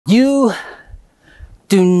You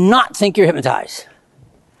do not think you're hypnotized.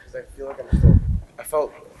 Because I feel like I'm still, I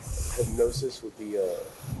felt hypnosis would be a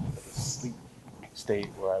sleep state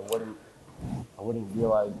where I wouldn't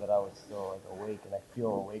realize that I was still like awake, and I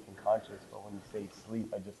feel awake and conscious. But when you say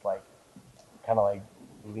sleep, I just like kind of like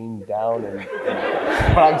lean down,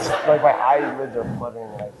 but I'm just, like my eyelids are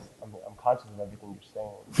fluttering, and I'm conscious of everything you're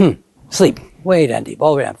saying. Sleep. Way down deep.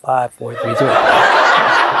 All the way down. 5, 4, 3, 2.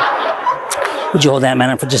 Would you hold that,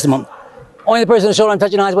 man, for just a moment? Only the person on the shoulder, I'm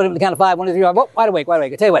touching eyes, whatever, the count of 5, 1, 2, 3, 4. Wide awake, wide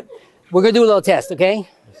awake. I tell you what, we're going to do a little test, okay?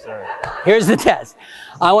 Yes, sir. Here's the test.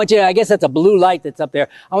 I want you, I guess that's a blue light that's up there.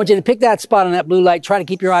 I want you to pick that spot on that blue light, try to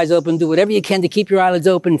keep your eyes open, do whatever you can to keep your eyelids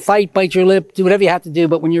open, fight, bite your lip, do whatever you have to do,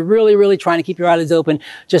 but when you're really, really trying to keep your eyelids open,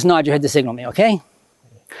 just nod your head to signal me, okay?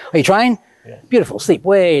 Are you trying? Yes. Beautiful. Sleep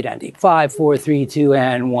way down deep. 5, 4, 3, 2,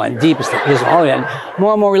 and 1. Deepest sleep. Here's all the way down.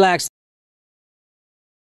 More and more relaxed.